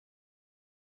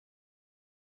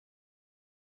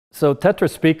So Tetra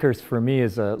speakers for me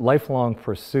is a lifelong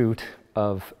pursuit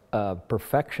of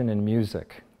perfection in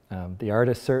music. The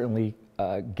artists certainly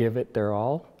give it their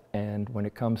all, and when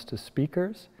it comes to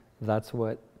speakers, that's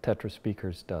what Tetra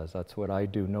speakers does. That's what I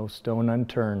do, no stone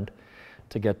unturned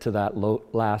to get to that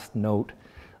last note,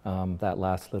 that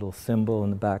last little symbol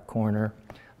in the back corner.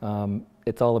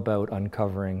 It's all about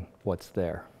uncovering what's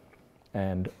there.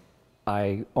 And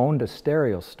I owned a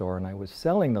stereo store and I was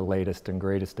selling the latest and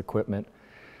greatest equipment,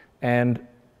 and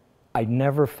I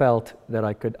never felt that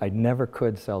I never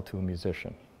could sell to a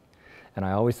musician. And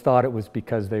I always thought it was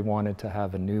because they wanted to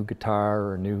have a new guitar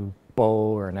or a new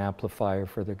bow or an amplifier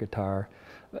for their guitar.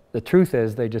 The truth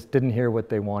is they just didn't hear what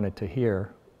they wanted to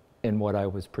hear in what I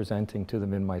was presenting to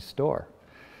them in my store.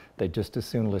 They just as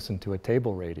soon listened to a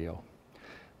table radio.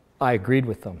 I agreed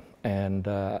with them, and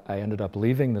I ended up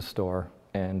leaving the store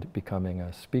and becoming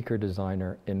a speaker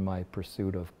designer in my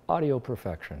pursuit of audio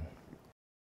perfection.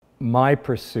 My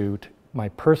pursuit, my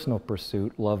personal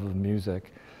pursuit, love of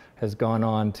music, has gone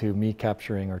on to me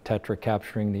capturing, or Tetra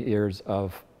capturing, the ears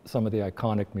of some of the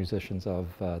iconic musicians of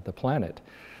the planet.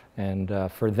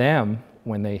 And for them,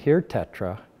 when they hear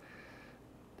Tetra,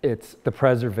 it's the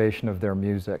preservation of their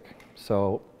music.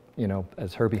 So, you know,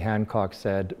 as Herbie Hancock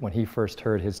said, when he first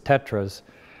heard his Tetras,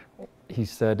 he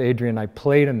said, "Adrian, I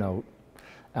played a note.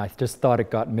 I just thought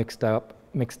it got mixed out,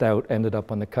 ended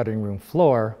up on the cutting room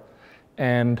floor.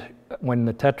 And when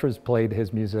the Tetras played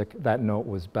his music, that note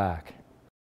was back."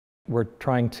 We're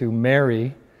trying to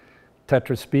marry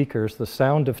Tetra speakers, the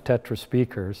sound of Tetra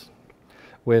speakers,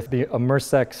 with the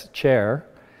Mersex chair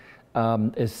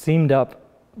is seamed up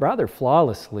rather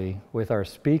flawlessly with our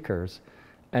speakers,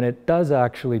 and it does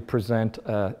actually present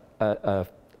a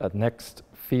next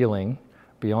feeling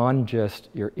beyond just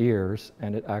your ears,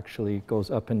 and it actually goes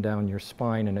up and down your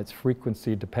spine, and it's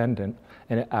frequency dependent,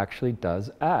 and it actually does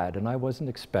add. And I wasn't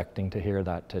expecting to hear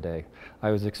that today.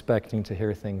 I was expecting to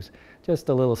hear things just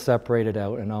a little separated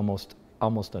out and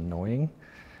almost annoying,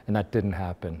 and that didn't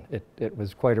happen. It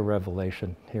was quite a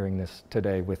revelation hearing this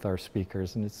today with our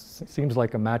speakers, and it seems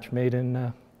like a match made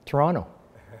in Toronto.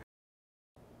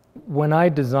 When I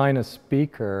design a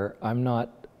speaker, I'm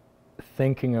not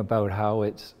thinking about how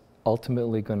it's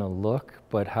ultimately going to look,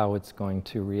 but how it's going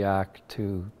to react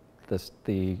to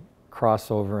the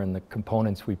crossover and the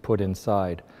components we put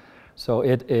inside. So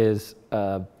it is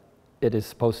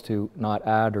supposed to not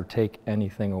add or take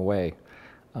anything away.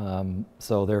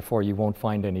 So therefore you won't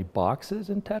find any boxes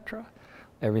in Tetra.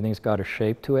 Everything's got a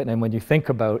shape to it. And when you think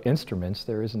about instruments,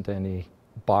 there isn't any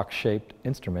box-shaped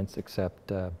instruments except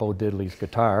Bo Diddley's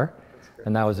guitar.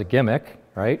 And that was a gimmick,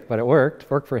 right? But it worked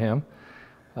for him.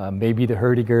 Maybe the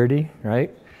hurdy-gurdy, right?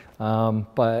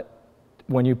 But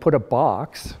when you put a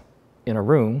box in a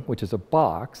room, which is a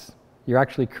box, you're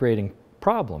actually creating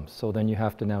problems. So then you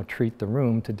have to now treat the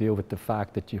room to deal with the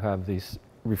fact that you have these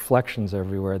reflections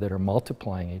everywhere that are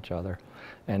multiplying each other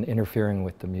and interfering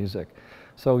with the music.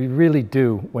 So you really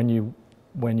do, when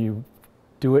you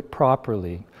do it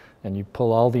properly and you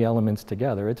pull all the elements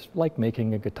together, it's like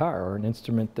making a guitar or an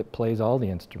instrument that plays all the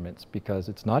instruments, because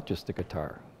it's not just a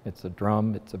guitar. It's a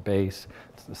drum, it's a bass,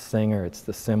 it's the singer, it's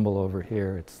the cymbal over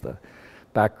here, it's the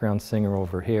background singer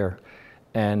over here.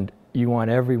 And you want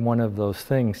every one of those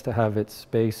things to have its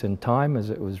space and time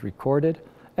as it was recorded,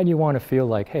 and you want to feel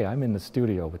like, hey, I'm in the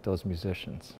studio with those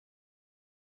musicians.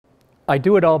 I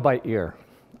do it all by ear.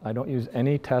 I don't use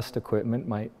any test equipment.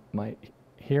 My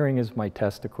hearing is my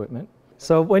test equipment.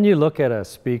 So when you look at a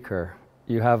speaker,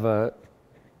 you have a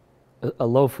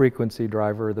low frequency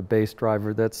driver, the bass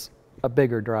driver, that's a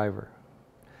bigger driver.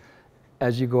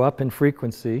 As you go up in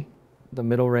frequency, the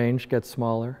middle range gets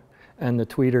smaller and the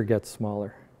tweeter gets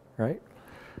smaller, right?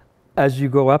 As you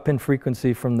go up in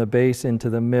frequency from the bass into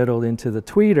the middle into the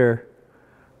tweeter,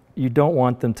 you don't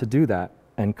want them to do that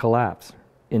and collapse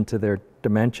into their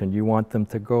dimension. You want them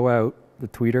to go out, the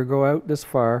tweeter go out this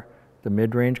far, the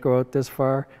mid-range go out this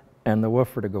far, and the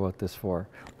woofer to go out this far.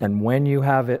 And when you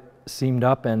have it seamed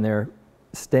up and they're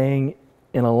staying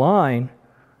in a line,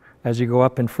 as you go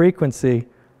up in frequency,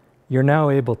 you're now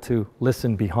able to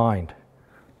listen behind,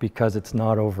 because it's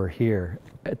not over here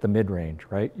at the mid-range,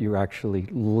 right? You're actually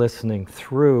listening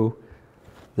through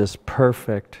this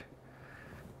perfect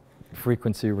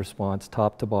frequency response,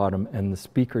 top to bottom, and the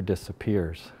speaker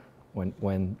disappears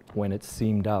when it's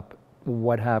seamed up.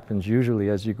 What happens usually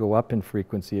as you go up in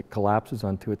frequency, it collapses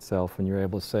onto itself and you're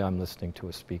able to say, I'm listening to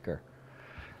a speaker.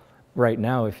 Right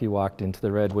now, if you walked into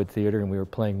the Redwood Theatre and we were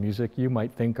playing music, you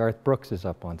might think Garth Brooks is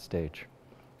up on stage.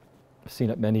 I've seen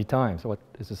it many times. What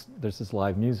is this? There's this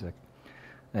live music.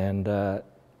 And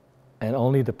And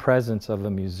only the presence of a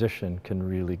musician can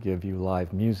really give you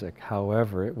live music.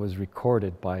 However, it was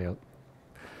recorded by a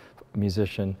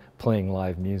musician playing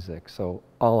live music. So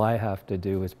all I have to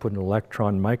do is put an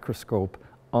electron microscope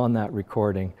on that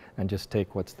recording and just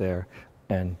take what's there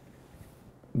and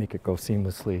make it go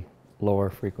seamlessly lower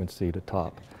frequency to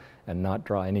top and not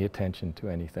draw any attention to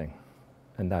anything.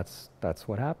 And that's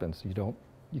what happens. You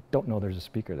don't know there's a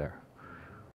speaker there.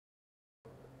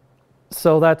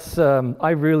 So that's, I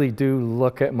really do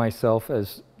look at myself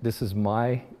as this is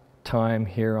my time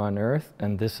here on earth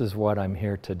and this is what I'm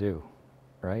here to do,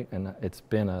 right? And it's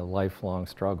been a lifelong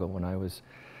struggle. When I was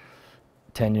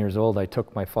 10 years old, I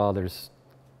took my father's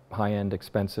high-end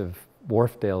expensive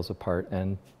Wharfdales apart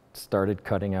and started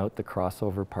cutting out the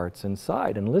crossover parts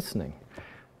inside and listening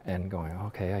and going,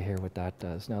 okay, I hear what that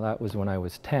does. Now that was when I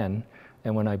was 10,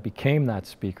 and when I became that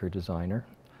speaker designer,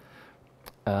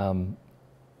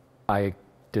 I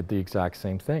did the exact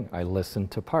same thing. I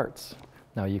listened to parts.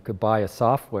 Now you could buy a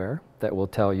software that will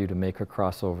tell you to make a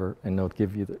crossover and it'll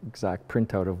give you the exact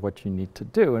printout of what you need to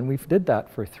do, and we did that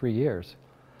for 3 years.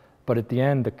 But at the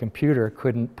end, the computer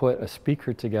couldn't put a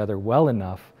speaker together well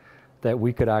enough that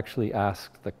we could actually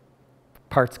ask the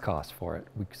parts cost for it.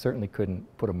 We certainly couldn't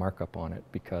put a markup on it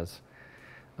because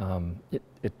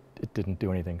it didn't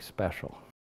do anything special.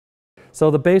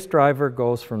 So the bass driver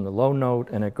goes from the low note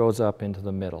and it goes up into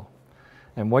the middle.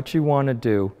 And what you want to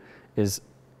do is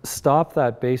stop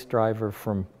that bass driver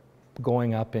from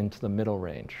going up into the middle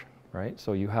range, right?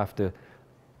 So you have to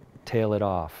tail it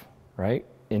off, right,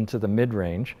 into the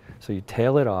mid-range. So you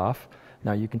tail it off.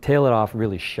 Now you can tail it off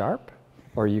really sharp,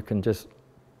 or you can just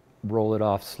roll it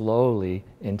off slowly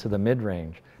into the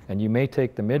mid-range. And you may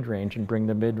take the mid-range and bring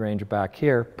the mid-range back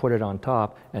here, put it on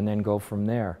top, and then go from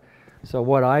there. So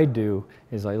what I do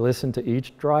is I listen to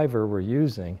each driver we're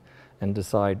using and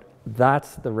decide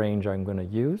that's the range I'm going to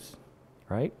use,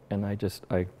 right? And I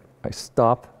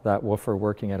stop that woofer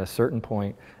working at a certain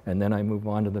point, and then I move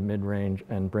on to the mid-range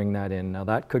and bring that in. Now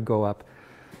that could go up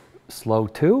slow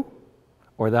too,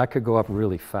 or that could go up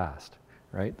really fast,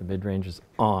 right? The mid-range is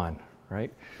on,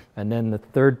 right? And then the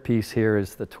third piece here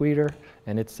is the tweeter,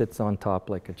 and it sits on top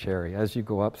like a cherry. As you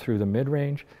go up through the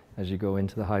mid-range, as you go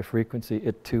into the high frequency,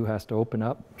 it too has to open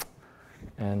up.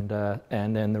 And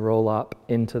then the roll up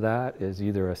into that is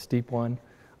either a steep one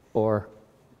or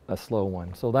a slow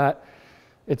one. So that,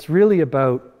 it's really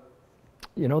about,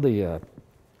 you know, it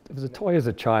was a toy as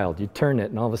a child. You turn it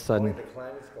and all of a sudden. The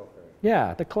kaleidoscope thing.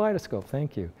 Yeah, the kaleidoscope,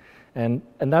 thank you. And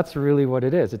that's really what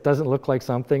it is. It doesn't look like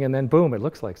something and then boom, it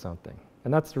looks like something.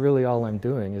 And that's really all I'm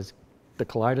doing is the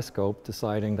kaleidoscope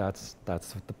deciding that's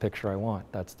the picture I want.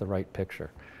 That's the right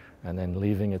picture. And then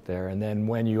leaving it there. And then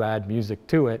when you add music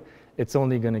to it, it's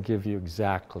only going to give you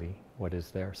exactly what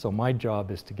is there. So my job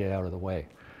is to get out of the way.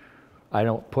 I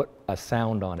don't put a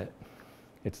sound on it.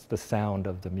 It's the sound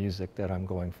of the music that I'm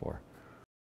going for.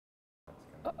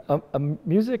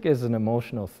 Music is an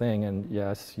emotional thing, and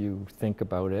yes, you think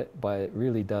about it, but it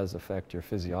really does affect your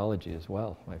physiology as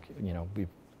well. Like, you know,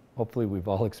 hopefully we've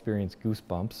all experienced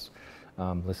goosebumps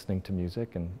listening to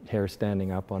music and hair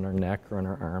standing up on our neck or on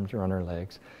our arms or on our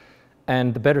legs.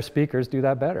 And the better speakers do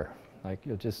that better. Like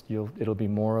it'll be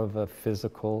more of a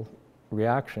physical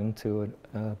reaction to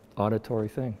an auditory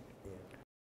thing.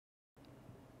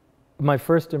 My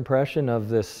first impression of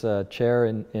this chair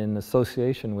in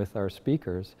association with our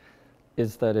speakers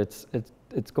is that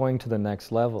it's going to the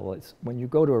next level. It's when you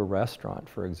go to a restaurant,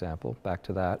 for example, back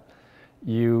to that,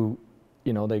 you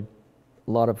know, a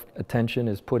lot of attention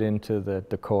is put into the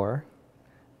decor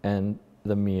and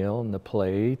the meal and the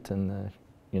plate and the,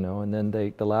 you know, and then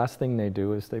the last thing they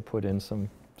do is they put in some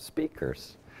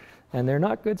speakers. And they're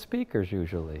not good speakers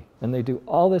usually. And they do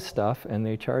all this stuff and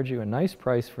they charge you a nice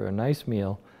price for a nice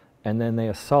meal, and then they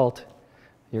assault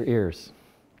your ears,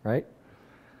 right?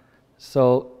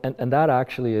 So, and that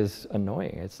actually is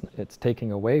annoying. It's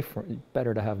taking away from,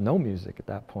 better to have no music at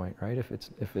that point, right?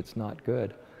 If it's not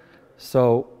good.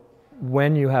 So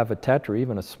when you have a Tetra,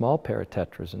 even a small pair of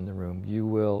Tetras in the room, you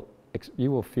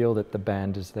will feel that the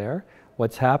band is there.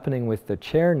 What's happening with the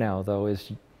chair now, though,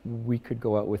 is we could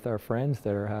go out with our friends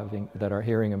that are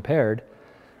hearing impaired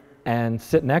and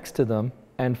sit next to them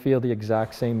and feel the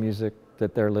exact same music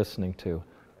that they're listening to.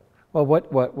 Well,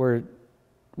 what we're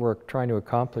trying to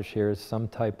accomplish here is some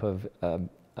type of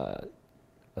a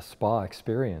spa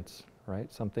experience,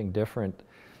 right? Something different,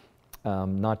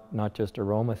 not just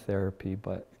aromatherapy,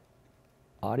 but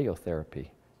audio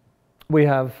therapy. We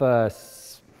have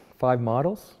 5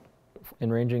 models,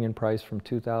 ranging in price from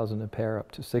 $2,000 a pair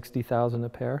up to $60,000 a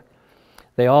pair.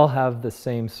 They all have the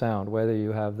same sound, whether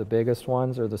you have the biggest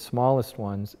ones or the smallest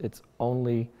ones. It's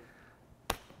only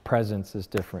presence is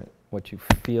different, what you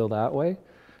feel that way.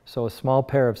 So a small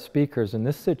pair of speakers in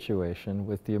this situation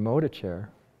with the Emoda chair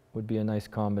would be a nice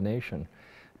combination.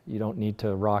 You don't need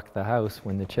to rock the house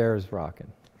when the chair is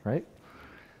rocking, right?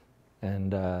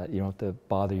 And you don't have to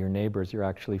bother your neighbors. You're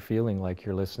actually feeling like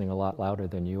you're listening a lot louder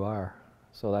than you are.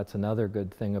 So that's another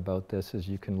good thing about this, is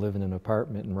you can live in an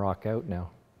apartment and rock out now.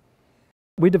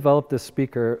 We developed this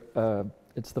speaker,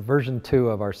 it's the version 2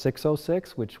 of our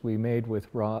 606, which we made with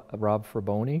Rob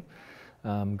Fraboni.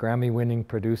 Grammy-winning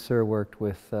producer, worked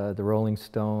with the Rolling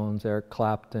Stones, Eric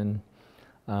Clapton,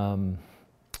 Bonnie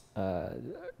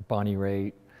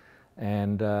Raitt.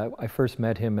 And I first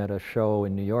met him at a show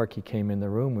in New York. He came in the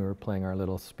room, we were playing our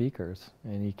little speakers.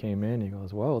 And he came in, he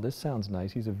goes, whoa, this sounds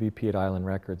nice. He's a VP at Island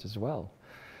Records as well.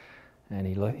 And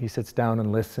he sits down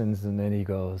and listens, and then he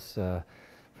goes,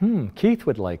 Keith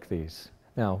would like these.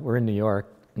 Now, we're in New York,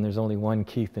 and there's only one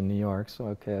Keith in New York, so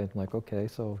okay, I'm like, okay,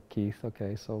 so Keith,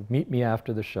 okay, so meet me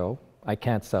after the show. I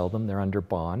can't sell them, they're under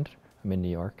bond. I'm in New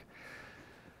York.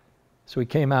 So we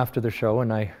came after the show,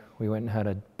 and we went and had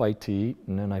a bite to eat,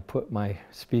 and then I put my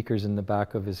speakers in the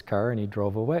back of his car, and he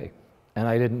drove away. And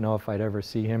I didn't know if I'd ever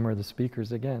see him or the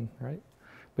speakers again, right?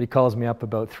 But he calls me up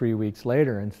about 3 weeks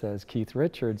later and says, Keith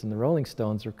Richards and the Rolling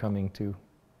Stones are coming to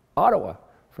Ottawa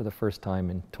for the first time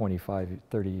in 25,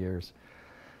 30 years.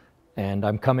 And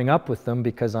I'm coming up with them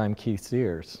because I'm Keith's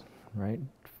ears, right?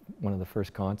 One of the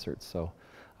first concerts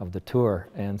of the tour.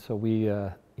 And so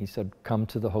he said, come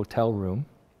to the hotel room.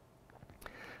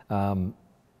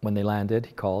 When they landed,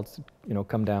 he called,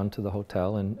 come down to the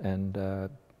hotel and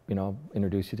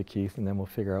introduce you to Keith, and then we'll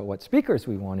figure out what speakers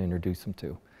we want to introduce him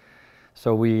to.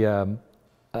 So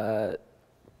I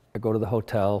go to the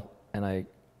hotel, and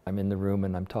I'm in the room,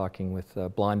 and I'm talking with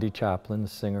Blondie Chaplin, the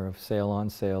singer of Sail On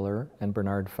Sailor, and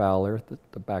Bernard Fowler,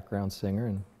 the background singer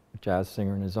and jazz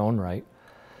singer in his own right.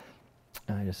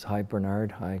 And I just, hi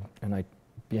Bernard, hi, and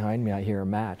behind me I hear a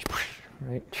match,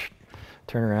 right?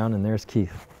 Turn around, and there's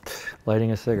Keith,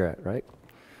 lighting a cigarette, right?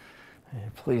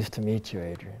 Pleased to meet you,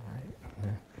 Adrian, right?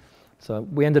 Yeah. So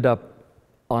we ended up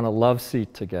on a love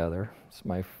seat together. It's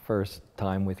my first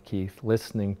time with Keith,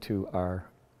 listening to our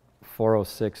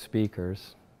 406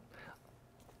 speakers.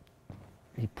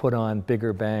 He put on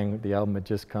Bigger Bang, the album had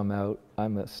just come out.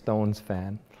 I'm a Stones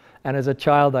fan. And as a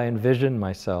child, I envisioned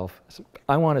myself,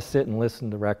 I want to sit and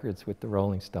listen to records with the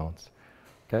Rolling Stones,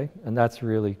 okay? And that's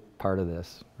really part of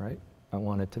this, right? I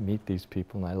wanted to meet these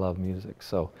people, and I love music.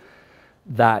 So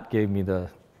that gave me the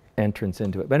entrance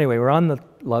into it. But anyway, we're on the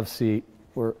love seat.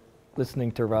 We're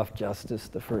listening to Rough Justice,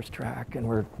 the first track, and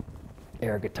we're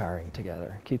air guitaring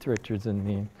together. Keith Richards and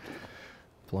me,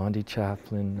 Blondie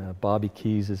Chaplin, Bobby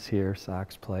Keys is here,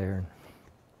 sax player.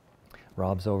 And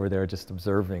Rob's over there just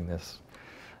observing this.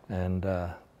 And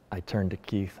I turned to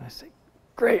Keith, I say,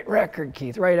 great record,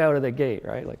 Keith, right out of the gate,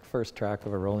 right? Like first track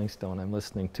of a Rolling Stone, I'm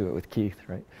listening to it with Keith,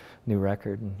 right? New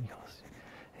record. And he goes,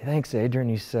 hey, thanks, Adrian.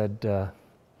 He said,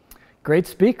 great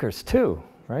speakers too,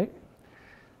 right?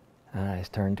 And I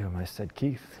turned to him, I said,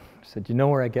 Keith, I said, you know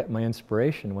where I get my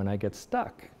inspiration when I get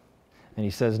stuck? And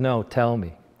he says, no, tell me.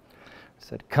 I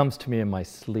said, it comes to me in my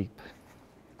sleep.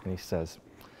 And he says,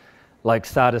 like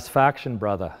satisfaction,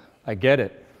 brother, I get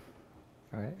it.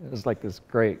 All right? It was like this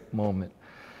great moment.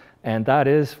 And that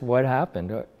is what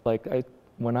happened.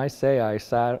 When I say I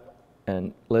sat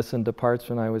and listened to parts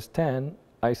when I was 10,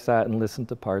 I sat and listened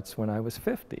to parts when I was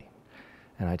 50.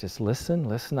 And I just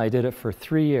listened. I did it for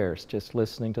 3 years, just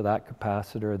listening to that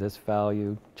capacitor, this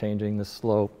value, changing the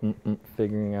slope,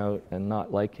 figuring out and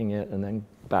not liking it, and then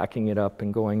backing it up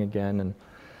and going again. And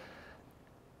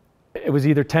it was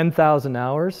either 10,000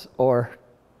 hours or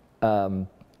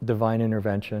divine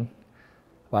intervention,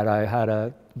 but I had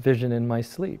a vision in my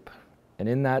sleep. And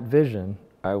in that vision,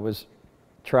 I was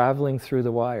traveling through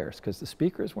the wires because the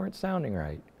speakers weren't sounding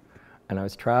right. And I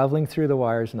was traveling through the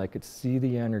wires, and I could see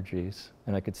the energies,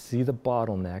 and I could see the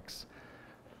bottlenecks.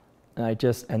 And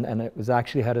and it was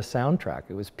actually had a soundtrack.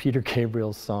 It was Peter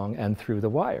Gabriel's song, And Through the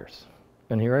Wires.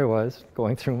 And here I was,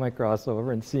 going through my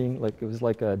crossover and seeing, like, it was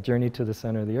like a journey to the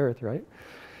center of the earth, right?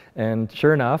 And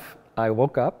sure enough, I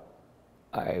woke up,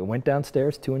 I went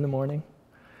downstairs, 2 in the morning,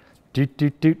 doot,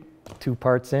 doot, doot, 2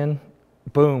 parts in,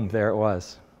 boom, there it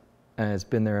was. And it's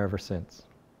been there ever since.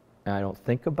 And I don't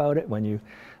think about it when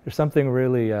there's something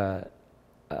really,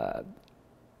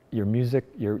 your music,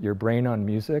 your brain on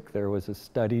music. There was a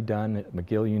study done at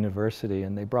McGill University,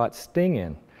 and they brought Sting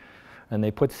in, and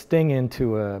they put Sting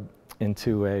into a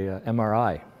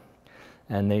MRI,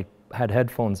 and they had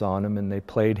headphones on him, and they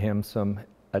played him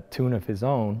a tune of his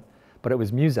own, but it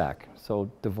was Muzak, so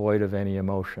devoid of any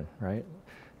emotion, right?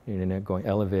 You know, going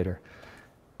elevator.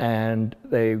 And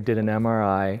they did an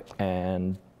MRI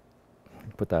and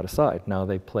put that aside. Now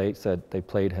said they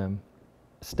played him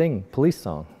Sting, Police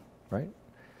song, right?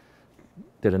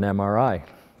 Did an MRI,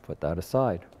 put that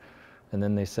aside. And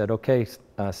then they said, okay,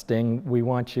 Sting, we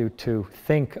want you to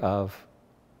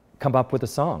come up with a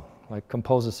song, like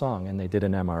compose a song. And they did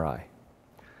an MRI.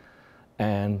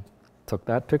 And took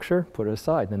that picture, put it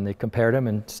aside. Then they compared him,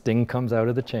 and Sting comes out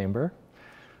of the chamber.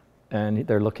 And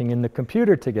they're looking in the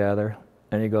computer together.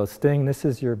 And he goes, Sting, this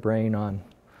is your brain on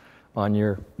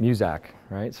your Muzak,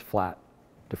 right? It's flat,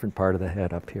 different part of the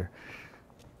head up here.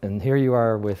 And here you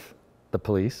are with the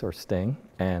Police, or Sting,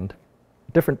 and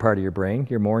different part of your brain.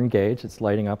 You're more engaged, it's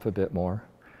lighting up a bit more.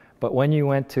 But when you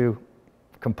went to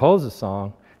compose a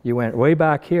song, you went way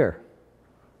back here,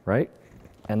 right?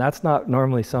 And that's not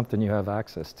normally something you have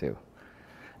access to.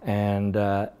 And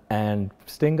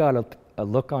Sting got a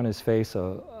look on his face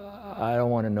of, I don't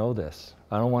want to know this.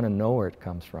 I don't want to know where it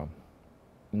comes from.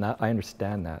 I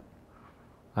understand that.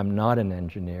 I'm not an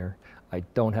engineer. I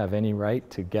don't have any right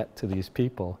to get to these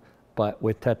people. But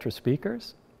with Tetra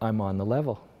speakers, I'm on the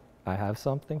level. I have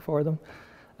something for them.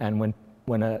 And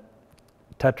when a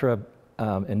Tetra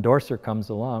endorser comes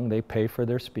along, they pay for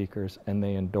their speakers and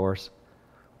they endorse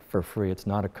for free. It's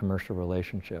not a commercial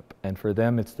relationship. And for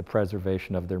them, it's the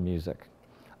preservation of their music.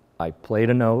 I played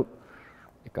a note.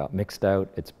 It got mixed out,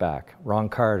 it's back. Ron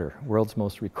Carter, world's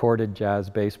most recorded jazz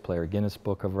bass player, Guinness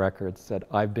Book of Records, said,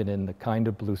 I've been in the Kind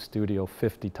of Blue studio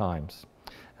 50 times.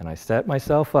 And I set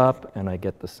myself up and I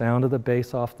get the sound of the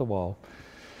bass off the wall.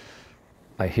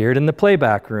 I hear it in the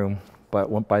playback room, but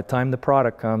by the time the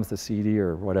product comes, the CD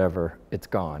or whatever, it's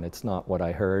gone. It's not what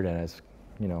I heard, and it's,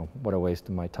 you know, what a waste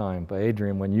of my time. But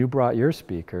Adrian, when you brought your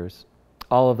speakers,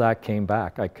 all of that came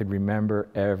back. I could remember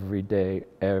every day,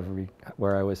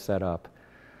 where I was set up.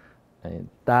 And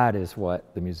that is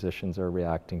what the musicians are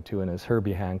reacting to. And as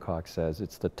Herbie Hancock says,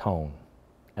 it's the tone.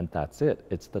 And that's it.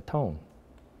 It's the tone.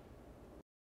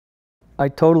 I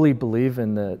totally believe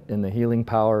in the healing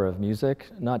power of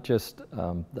music, not just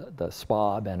the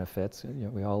spa benefits. You know,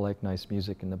 we all like nice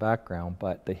music in the background,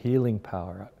 but the healing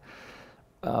power.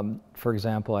 For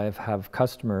example, I have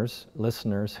customers,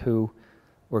 listeners, who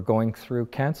were going through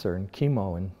cancer and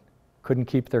chemo and couldn't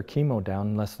keep their chemo down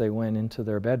unless they went into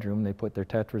their bedroom. They put their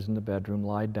Tetras in the bedroom,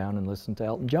 lied down and listened to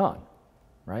Elton John,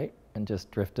 right? And just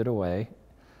drifted away.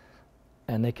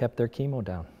 And they kept their chemo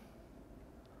down,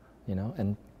 you know,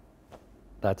 and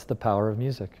that's the power of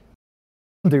music.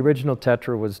 The original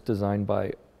Tetra was designed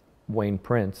by Wayne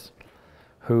Prince,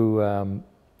 who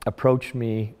approached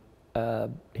me.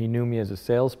 He knew me as a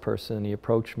salesperson. He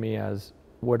approached me as,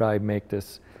 would I make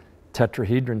this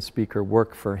tetrahedron speaker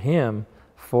work for him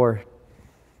for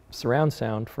surround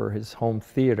sound for his home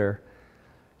theater.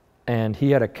 And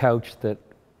he had a couch that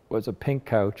was a pink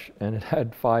couch, and it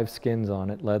had 5 skins on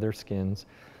it, leather skins,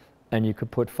 and you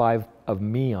could put 5 of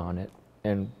me on it,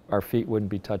 and our feet wouldn't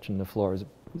be touching the floor. It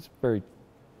was a very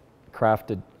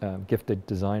crafted, gifted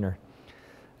designer.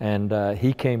 And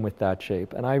he came with that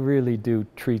shape, and I really do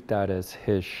treat that as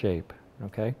his shape,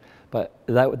 okay? But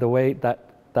the way that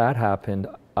happened,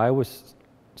 I was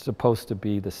supposed to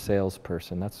be the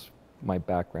salesperson. That's my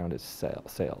background, is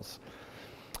sales.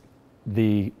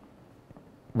 The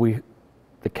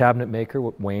cabinet maker,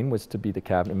 Wayne, was to be the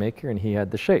cabinet maker, and he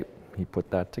had the shape. He put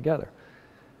that together.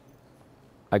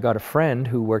 I got a friend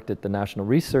who worked at the National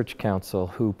Research Council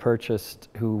who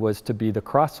was to be the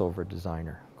crossover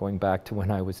designer. Going back to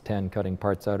when I was 10, cutting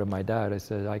parts out of my dad, I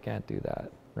said, I can't do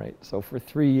that, right? So for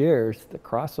 3 years, the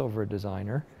crossover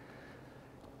designer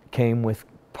came with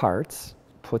parts,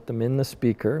 put them in the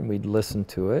speaker, and we'd listen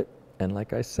to it. And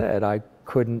like I said, I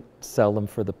couldn't sell them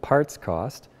for the parts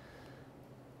cost.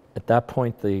 At that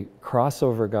point, the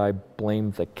crossover guy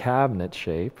blamed the cabinet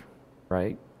shape,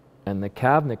 right? And the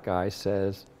cabinet guy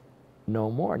says,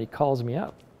 no more. And he calls me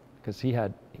up because he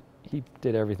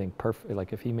did everything perfectly.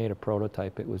 Like if he made a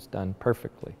prototype, it was done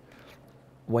perfectly.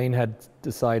 Wayne had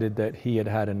decided that he had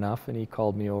had enough, and he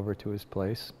called me over to his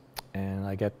place. And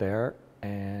I get there,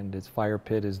 and his fire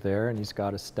pit is there, and he's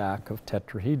got a stack of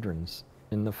tetrahedrons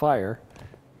in the fire.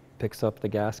 Picks up the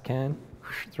gas can,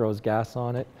 throws gas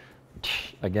on it,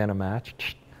 again a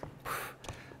match,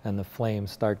 and the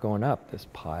flames start going up, this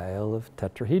pile of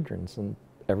tetrahedrons, and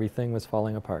everything was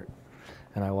falling apart.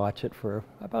 And I watch it for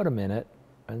about a minute,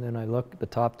 and then I look at the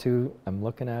top 2, I'm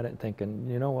looking at it and thinking,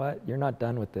 you know what, you're not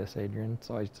done with this, Adrian.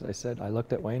 So I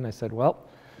looked at Wayne, I said, well,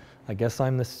 I guess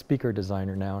I'm the speaker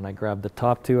designer now. And I grabbed the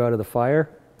top 2 out of the fire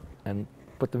and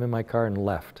put them in my car and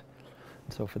left.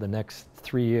 So for the next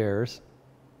 3 years,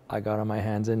 I got on my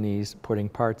hands and knees putting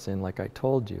parts in like I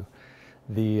told you.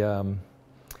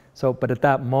 So, but at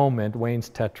that moment, Wayne's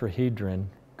tetrahedron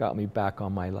got me back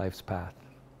on my life's path.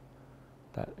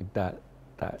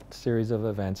 That series of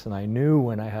events, and I knew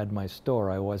when I had my store,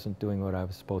 I wasn't doing what I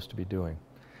was supposed to be doing.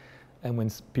 And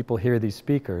when people hear these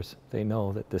speakers, they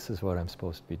know that this is what I'm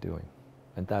supposed to be doing.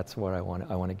 And that's what I want.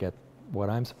 I want to get what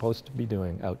I'm supposed to be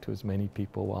doing out to as many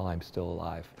people while I'm still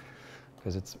alive.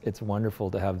 Because it's wonderful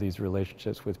to have these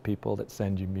relationships with people that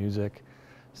send you music,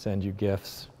 send you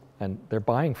gifts, and they're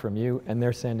buying from you and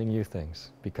they're sending you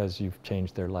things because you've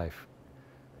changed their life,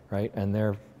 right? And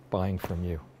they're buying from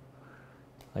you.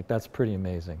 Like, that's pretty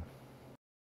amazing.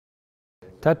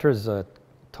 Tetra's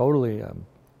totally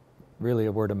really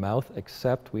a word of mouth,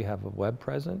 except we have a web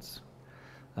presence,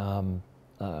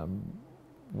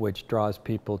 which draws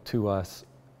people to us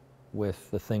with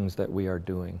the things that we are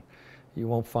doing. You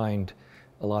won't find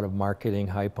a lot of marketing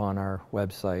hype on our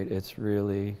website. It's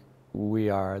really, we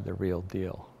are the real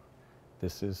deal.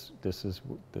 This is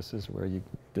where you,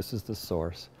 this is the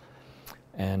source.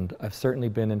 And I've certainly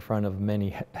been in front of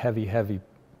many heavy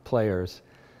players,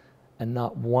 and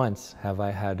not once have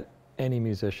I had any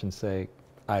musician say,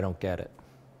 I don't get it,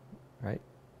 right?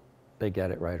 They get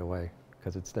it right away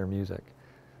because it's their music.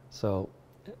 So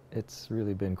it's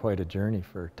really been quite a journey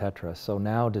for Tetra. So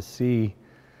now to see,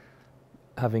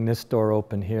 having this door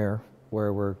open here,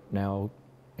 where we're now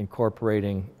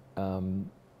incorporating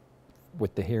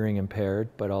with the hearing impaired,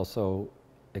 but also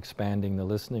expanding the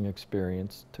listening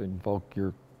experience to invoke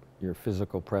your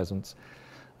physical presence.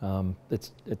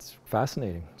 It's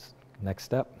fascinating. Next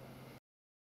step.